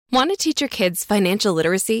Want to teach your kids financial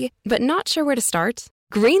literacy, but not sure where to start?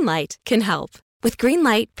 Greenlight can help. With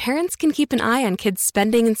Greenlight, parents can keep an eye on kids'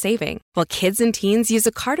 spending and saving, while kids and teens use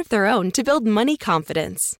a card of their own to build money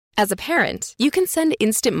confidence. As a parent, you can send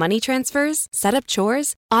instant money transfers, set up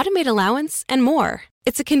chores, automate allowance, and more.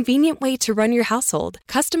 It's a convenient way to run your household,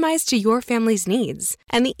 customized to your family's needs,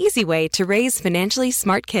 and the easy way to raise financially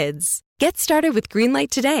smart kids. Get started with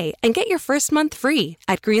Greenlight today and get your first month free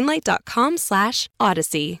at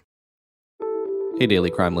greenlight.com/Odyssey. Hey,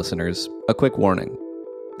 Daily Crime listeners, a quick warning.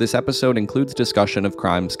 This episode includes discussion of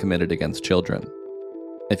crimes committed against children.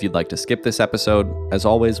 If you'd like to skip this episode, as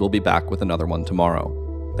always, we'll be back with another one tomorrow.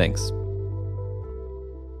 Thanks.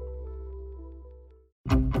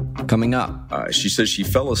 Coming up. She says she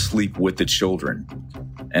fell asleep with the children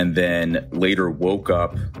and then later woke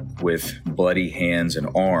up with bloody hands and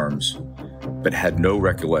arms, but had no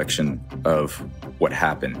recollection of what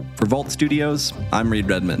happened. For Vault Studios, I'm Reed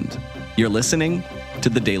Redmond. You're listening to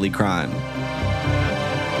The Daily Crime.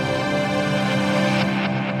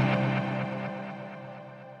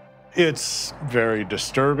 It's very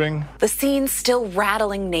disturbing. The scene's still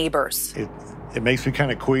rattling neighbors. It makes me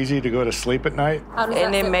kind of queasy to go to sleep at night.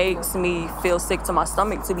 And it makes me feel sick to my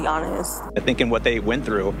stomach, to be honest. I think what they went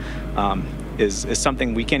through is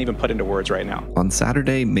something we can't even put into words right now. On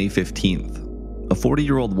Saturday, May 15th, a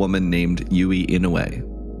 40-year-old woman named Yui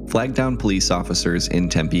Inoue flagged down police officers in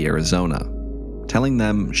Tempe, Arizona, telling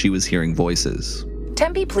them she was hearing voices.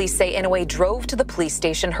 Tempe police say Inoue drove to the police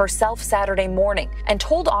station herself Saturday morning and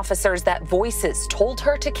told officers that voices told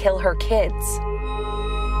her to kill her kids.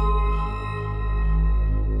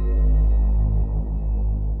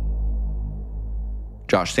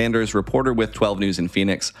 Josh Sanders, reporter with 12 News in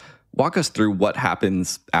Phoenix, walk us through what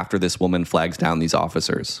happens after this woman flags down these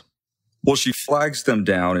officers. Well, she flags them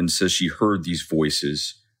down and says she heard these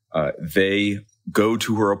voices. They go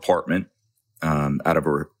to her apartment out of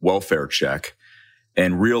her welfare check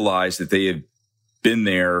and realize that they had been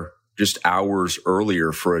there just hours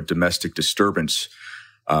earlier for a domestic disturbance.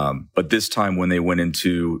 But this time when they went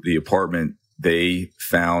into the apartment, they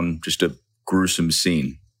found just a gruesome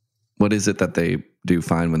scene. What is it that they do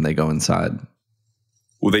find when they go inside?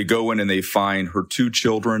 Well, they go in and they find her two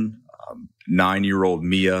children, 9-year-old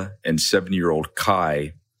Mia and 7-year-old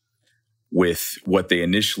Kai, with what they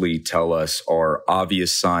initially tell us are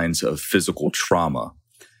obvious signs of physical trauma.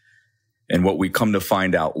 And what we come to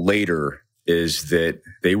find out later is that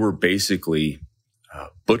they were basically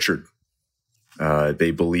butchered.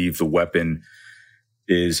 They believe the weapon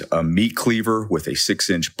is a meat cleaver with a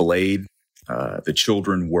 6-inch blade. The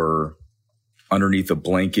children were underneath a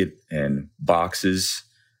blanket and boxes,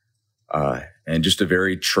 and just a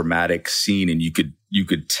very traumatic scene. And you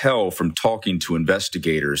could tell from talking to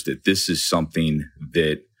investigators that this is something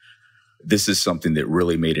that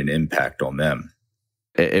really made an impact on them.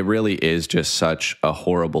 It really is just such a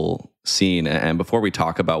horrible scene. And before we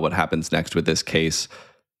talk about what happens next with this case,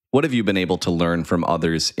 what have you been able to learn from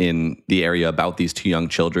others in the area about these two young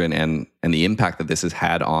children and the impact that this has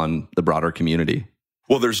had on the broader community?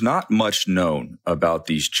 Well, there's not much known about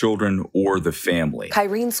these children or the family.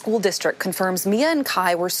 Kyrene School District confirms Mia and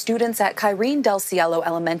Kai were students at Kyrene Del Cielo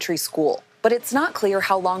Elementary School, but it's not clear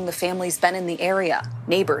how long the family's been in the area.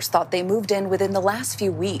 Neighbors thought they moved in within the last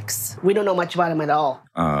few weeks. We don't know much about them at all.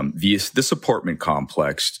 This apartment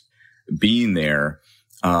complex, being there,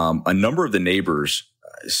 a number of the neighbors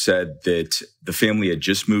said that the family had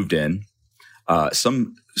just moved in.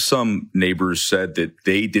 Some neighbors said that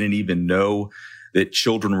they didn't even know that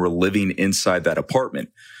children were living inside that apartment.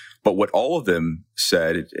 But what all of them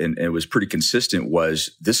said, and it was pretty consistent,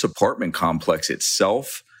 was this apartment complex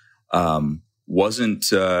itself wasn't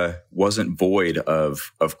void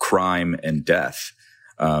of crime and death.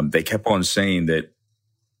 They kept on saying that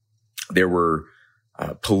there were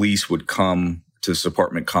police would come to this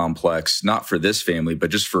apartment complex, not for this family,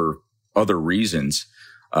 but just for other reasons,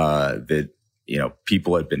 that,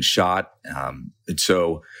 people had been shot. And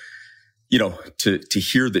so, to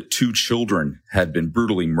hear that two children had been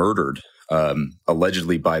brutally murdered,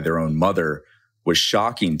 allegedly by their own mother, was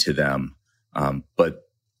shocking to them. But,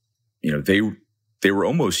 they were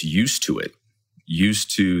almost used to it,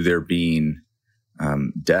 used to there being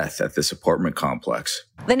death at this apartment complex.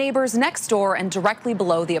 The neighbors next door and directly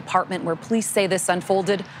below the apartment where police say this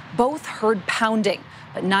unfolded both heard pounding,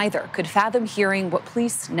 but neither could fathom hearing what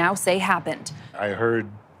police now say happened. I heard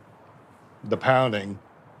the pounding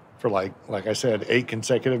for like I said, 8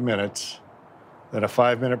 consecutive minutes, then a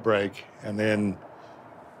 5-minute break, and then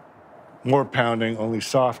more pounding, only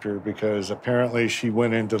softer, because apparently she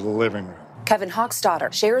went into the living room. Kevin Hawk's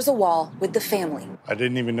daughter shares a wall with the family. I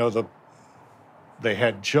didn't even know the they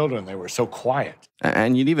had children. They were so quiet.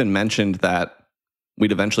 And you'd even mentioned that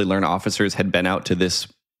we'd eventually learn officers had been out to this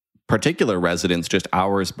particular residence just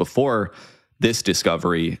hours before this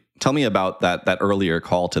discovery. Tell me about that earlier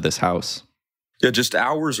call to this house. Yeah, just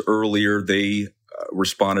hours earlier, they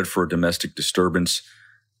responded for a domestic disturbance.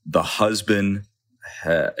 The husband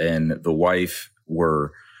and the wife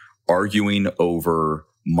were arguing over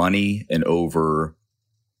money and over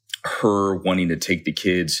her wanting to take the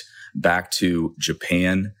kids back to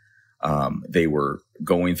Japan. They were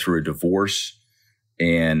going through a divorce,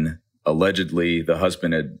 and allegedly the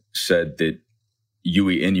husband had said that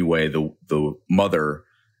Yui Inoue, the mother,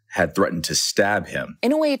 had threatened to stab him.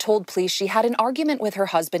 Inoue told police she had an argument with her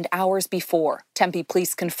husband hours before. Tempe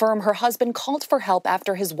police confirm her husband called for help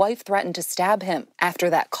after his wife threatened to stab him. After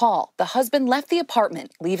that call, the husband left the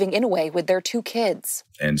apartment, leaving Inoue with their 2 kids.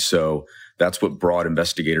 And so that's what brought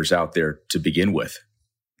investigators out there to begin with.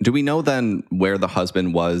 Do we know then where the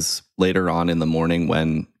husband was later on in the morning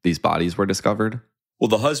when these bodies were discovered? Well,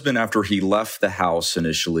 the husband, after he left the house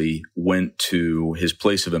initially, went to his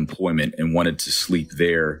place of employment and wanted to sleep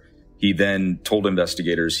there. He then told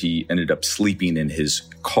investigators he ended up sleeping in his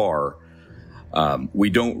car. We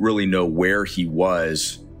don't really know where he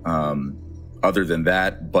was other than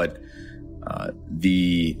that, but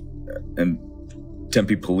the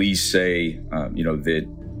Tempe police say, that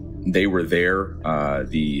they were there.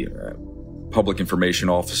 The public information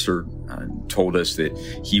officer told us that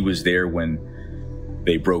he was there when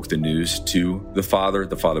they broke the news to the father.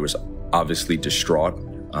 The father was obviously distraught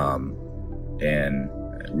and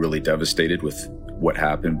really devastated with what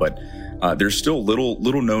happened, but there's still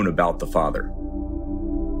little known about the father.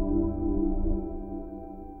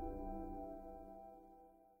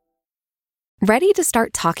 Ready to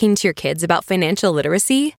start talking to your kids about financial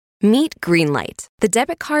literacy? Meet Greenlight, the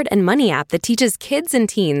debit card and money app that teaches kids and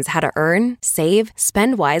teens how to earn, save,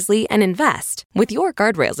 spend wisely, and invest with your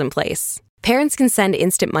guardrails in place. Parents can send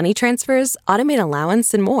instant money transfers, automate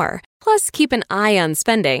allowance, and more. Plus, keep an eye on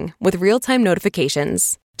spending with real-time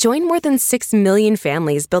notifications. Join more than 6 million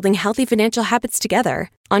families building healthy financial habits together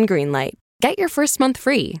on Greenlight. Get your first month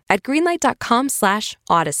free at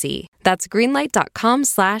greenlight.com/Odyssey. That's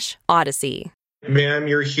greenlight.com/Odyssey. Ma'am,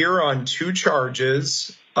 you're here on 2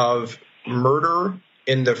 charges of murder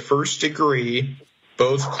in the first degree,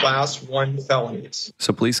 both class 1 felonies.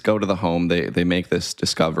 So police go to the home, they make this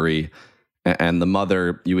discovery, and the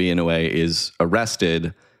mother, Yui Inoue, is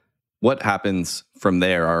arrested. What happens from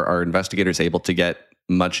there? Are investigators able to get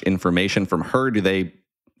much information from her? Do they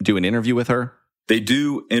do an interview with her? They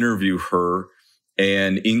do interview her,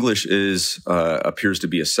 and English appears to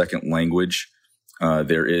be a second language.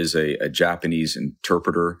 There is a Japanese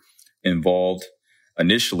interpreter involved.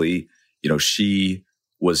 Initially, she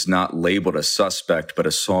was not labeled a suspect, but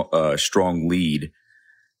a strong lead.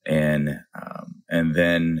 And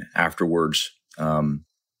then afterwards,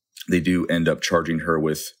 they do end up charging her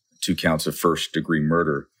with 2 counts of first-degree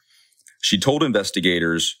murder. She told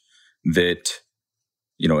investigators that,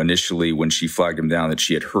 initially when she flagged him down, that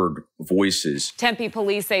she had heard voices. Tempe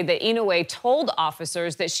police say that Inoue told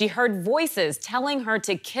officers that she heard voices telling her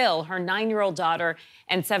to kill her 9-year-old daughter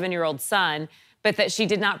and 7-year-old son, but that she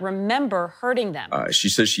did not remember hurting them. She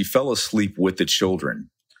says she fell asleep with the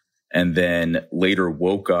children and then later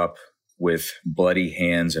woke up with bloody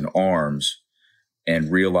hands and arms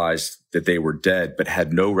and realized that they were dead, but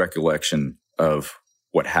had no recollection of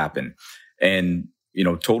what happened. And,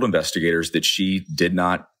 told investigators that she did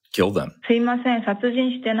not kill them. I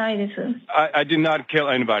did not kill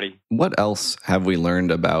anybody. What else have we learned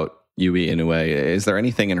about Yui Inoue? Is there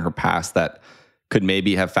anything in her past that could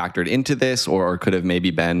maybe have factored into this or could have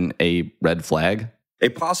maybe been a red flag? A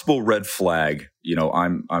possible red flag.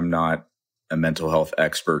 I'm not a mental health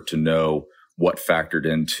expert to know what factored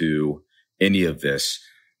into any of this,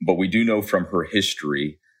 but we do know from her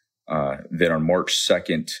history that on March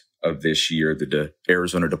 2nd of this year, the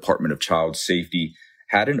Arizona Department of Child Safety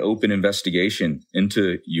had an open investigation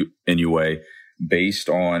into Inoue based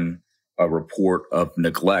on a report of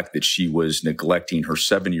neglect, that she was neglecting her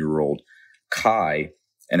 7-year-old Kai.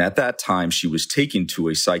 And at that time, she was taken to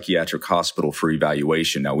a psychiatric hospital for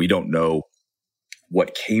evaluation. Now, we don't know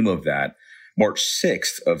what came of that. March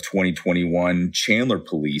 6th of 2021, Chandler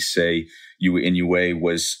police say Yui Inoue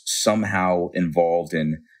was somehow involved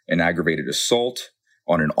in an aggravated assault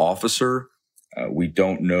on an officer. We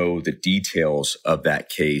don't know the details of that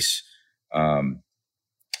case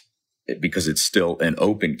because it's still an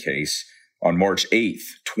open case. On March 8th,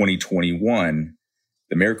 2021,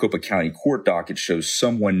 the Maricopa County Court docket shows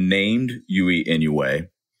someone named Yui Inoue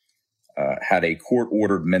had a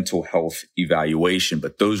court-ordered mental health evaluation,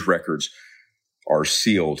 but those records are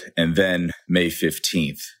sealed. And then May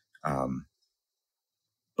 15th,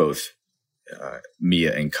 both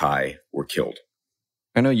Mia and Kai were killed.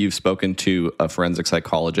 I know you've spoken to a forensic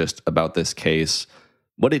psychologist about this case.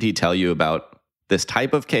 What did he tell you about this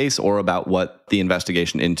type of case, or about what the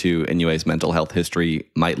investigation into Inue's mental health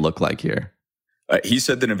history might look like here? He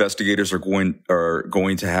said that investigators are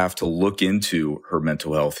going to have to look into her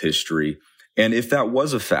mental health history, and if that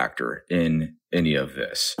was a factor in any of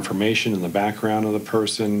this. Information in the background of the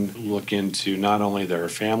person, look into not only their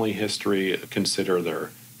family history, consider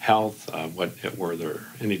their health, were there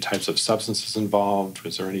any types of substances involved?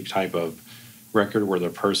 Was there any type of record where the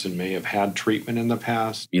person may have had treatment in the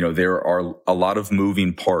past? There are a lot of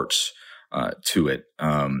moving parts to it.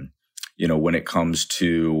 When it comes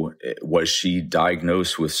to, was she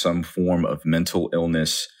diagnosed with some form of mental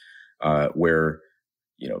illness where,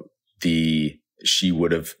 she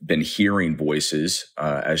would have been hearing voices,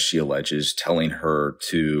 as she alleges, telling her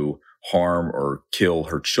to harm or kill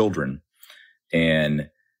her children. And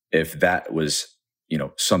if that was,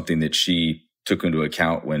 something that she took into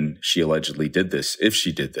account when she allegedly did this, if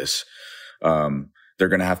she did this, they're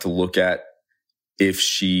going to have to look at if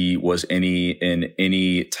she was in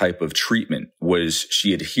any type of treatment. Was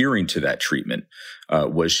she adhering to that treatment?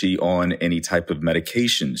 Was she on any type of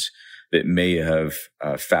medications that may have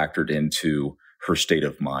factored into her state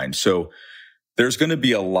of mind? So there's going to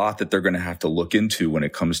be a lot that they're going to have to look into when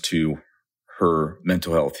it comes to her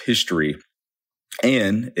mental health history.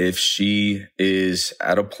 And if she is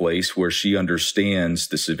at a place where she understands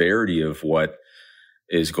the severity of what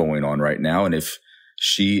is going on right now, and if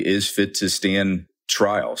she is fit to stand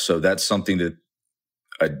trial. So that's something that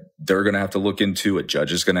they're going to have to look into, a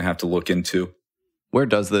judge is going to have to look into. Where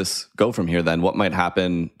does this go from here then? What might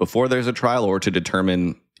happen before there's a trial, or to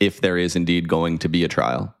determine if there is indeed going to be a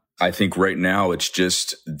trial? I think right now it's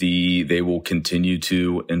just they will continue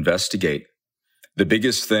to investigate. The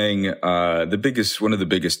biggest thing, one of the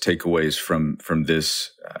biggest takeaways from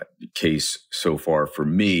this case so far for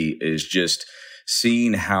me is just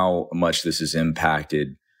seeing how much this has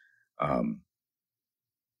impacted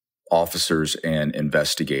officers and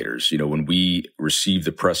investigators. When we received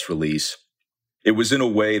the press release, it was in a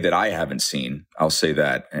way that I haven't seen. I'll say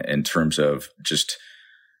that, in terms of just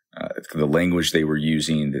the language they were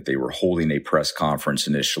using, that they were holding a press conference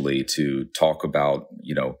initially to talk about,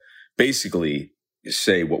 basically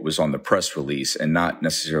say what was on the press release and not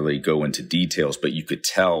necessarily go into details, but you could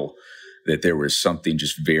tell that there was something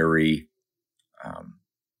just very,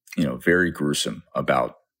 very gruesome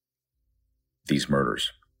about these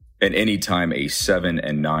murders. And anytime a 7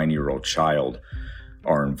 and 9-year-old child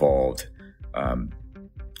are involved,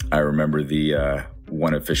 I remember the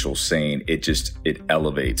one official saying, it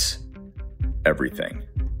elevates everything.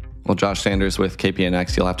 Well, Josh Sanders with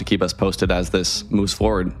KPNX, you'll have to keep us posted as this moves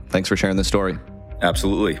forward. Thanks for sharing this story.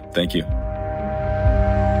 Absolutely. Thank you.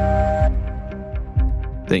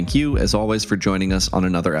 Thank you, as always, for joining us on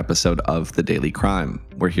another episode of The Daily Crime.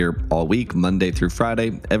 We're here all week, Monday through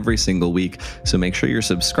Friday, every single week, so make sure you're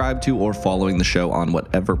subscribed to or following the show on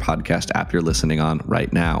whatever podcast app you're listening on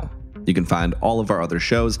right now. You can find all of our other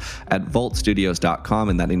shows at vaultstudios.com,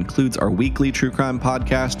 and that includes our weekly true crime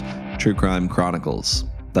podcast, True Crime Chronicles.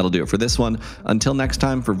 That'll do it for this one. Until next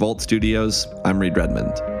time, for Vault Studios, I'm Reed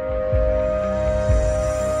Redmond.